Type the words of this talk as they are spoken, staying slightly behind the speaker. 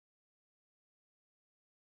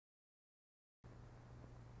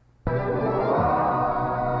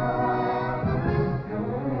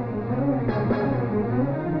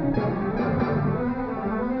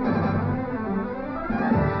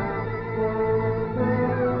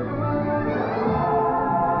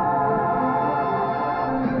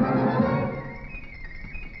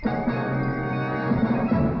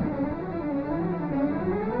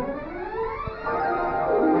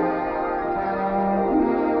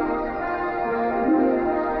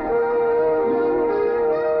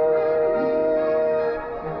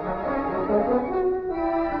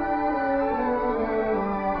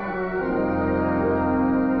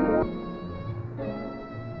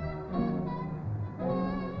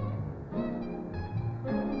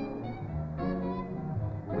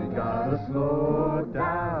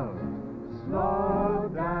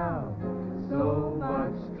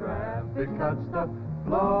touch the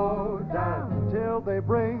flow down till they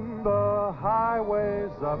bring the highways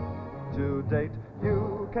up to date.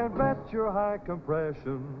 You can bet your high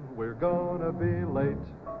compression we're gonna be late.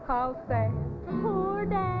 How sad, poor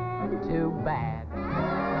Dad. Too bad.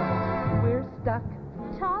 We're stuck.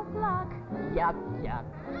 Tough luck. Yuck, yuck.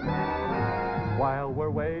 While we're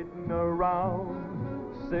waiting around,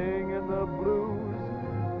 singing the blues,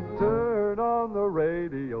 turn on the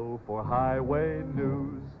radio for highway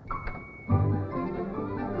news.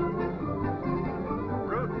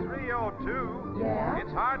 Route 302. Yeah?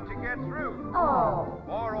 It's hard to get through. Oh.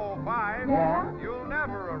 405. Yeah? You'll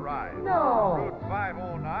never arrive. No. Route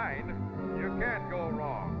 509. You can't go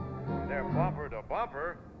wrong. They're bumper to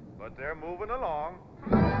bumper, but they're moving along.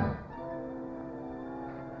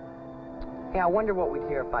 Hey, I wonder what we'd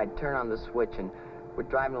hear if I'd turn on the switch and we're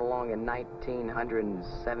driving along in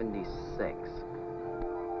 1976.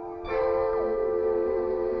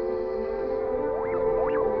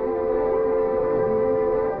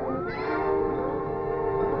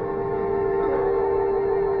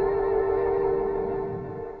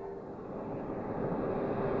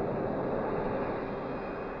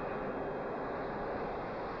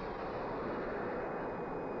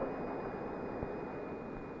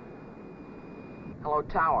 Hello,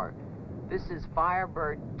 Tower. This is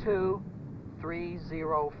Firebird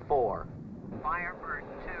 2304. Firebird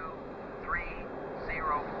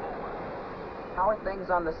 2304. How are things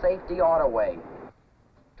on the safety autoway?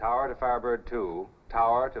 Tower to Firebird 2.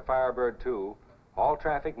 Tower to Firebird 2. All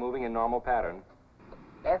traffic moving in normal pattern.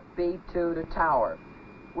 FB2 to Tower.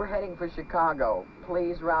 We're heading for Chicago.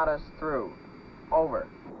 Please route us through. Over.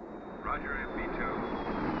 Roger, FB2.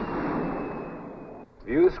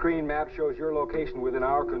 View screen map shows your location within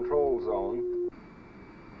our control zone.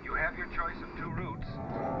 You have your choice of two routes.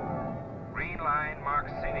 Green line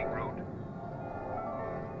marks scenic route.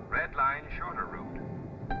 Red line shorter route.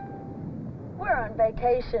 We're on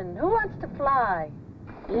vacation. Who wants to fly?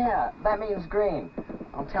 Yeah, that means green.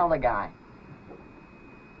 I'll tell the guy.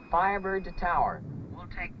 Firebird to Tower. We'll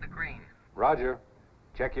take the green. Roger.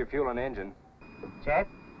 Check your fuel and engine. Check.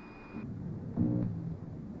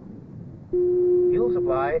 Fuel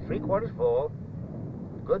supply 3/4 full.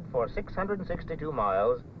 Good for 662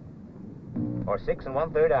 miles or 6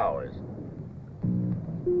 1/3 hours.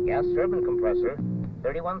 Gas turbine compressor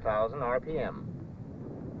 31,000 RPM.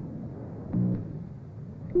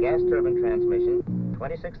 Gas turbine transmission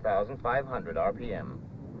 26,500 RPM.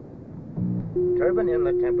 Turbine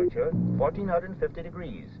inlet temperature 1450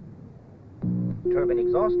 degrees. Turbine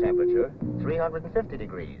exhaust temperature 350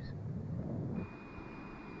 degrees.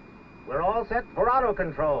 We're all set for auto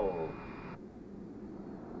control.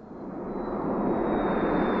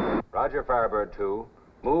 Roger, Firebird 2.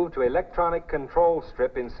 Move to electronic control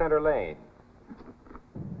strip in center lane.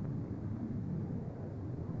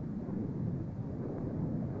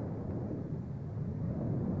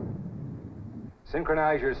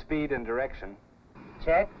 Synchronize your speed and direction.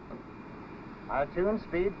 Check. I'll tune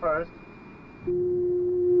speed first.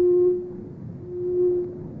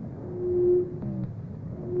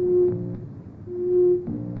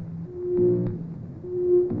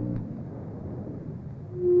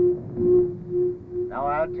 Now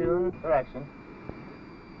I'll tune direction.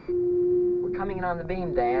 We're coming in on the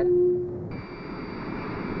beam, Dad.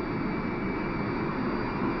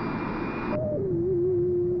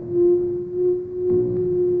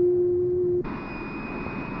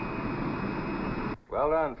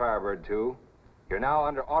 Well done, Firebird 2. You're now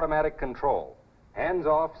under automatic control.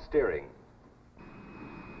 Hands-off steering.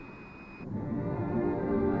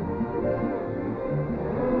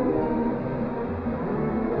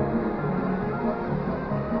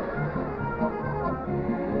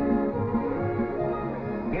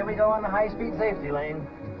 Here we go on the high-speed safety lane.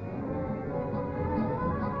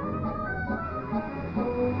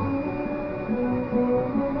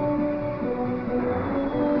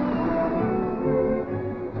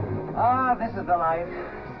 Ah, this is the life.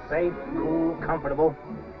 Safe, cool, comfortable.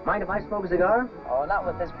 Mind if I smoke a cigar? Oh, not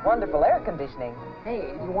with this wonderful air conditioning.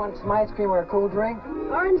 Hey, you want some ice cream or a cool drink?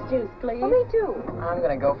 Orange juice, please. Oh, me too. I'm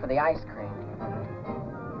gonna go for the ice cream.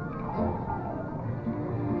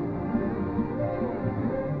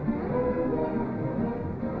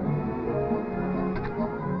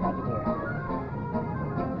 Thank you, dear.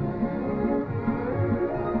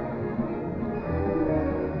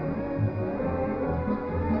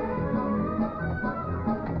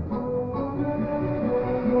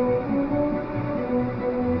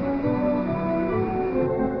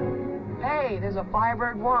 Hey, there's a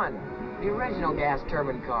Firebird 1, the original gas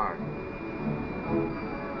turbine car.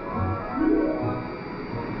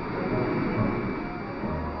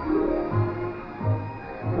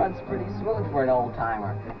 Runs pretty smooth for an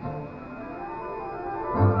old-timer.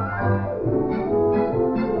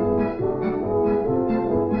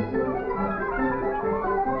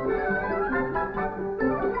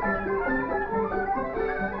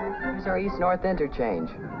 Here's our east-north interchange.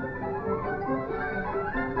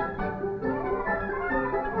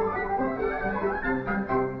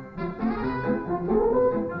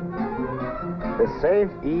 The safe,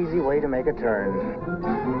 easy way to make a turn.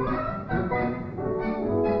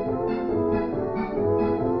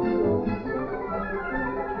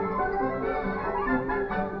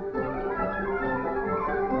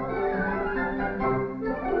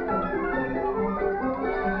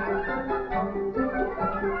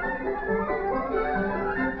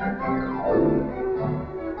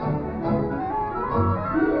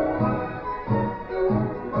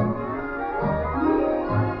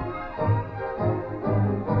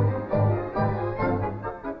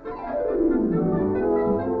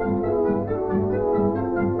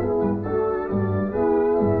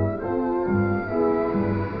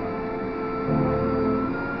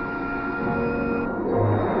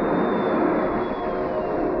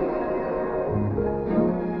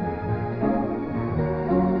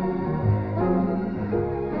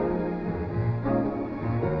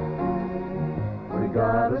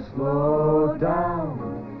 Gotta slow down.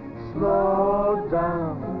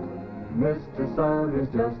 Mr. Sun is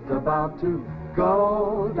just about to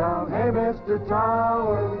go down. Hey, Mr.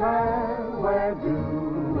 Tower Man, where do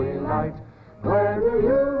we light? Where do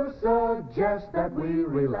you suggest that we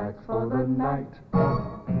relax for the night?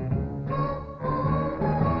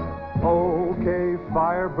 Okay,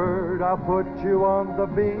 Firebird, I'll put you on the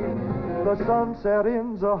beam. The sunset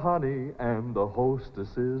inn's a honey, and the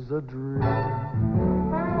hostess is a dream.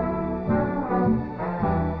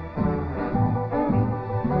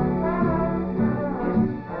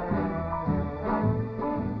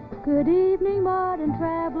 Good evening, modern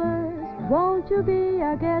travelers. Won't you be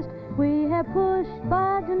our guest? We have push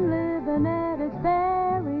button living at its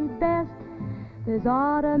very best. There's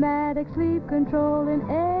automatic sleep control in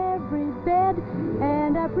every bed,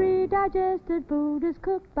 and our pre-digested food is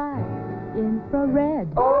cooked by infrared.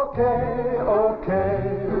 Okay,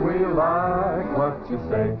 we like what you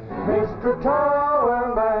say. Mr.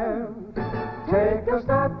 Tower Man, take us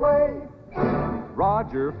that way.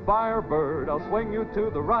 Roger, Firebird, I'll swing you to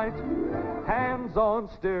the right. Hands on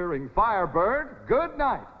steering, Firebird, good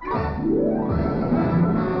night.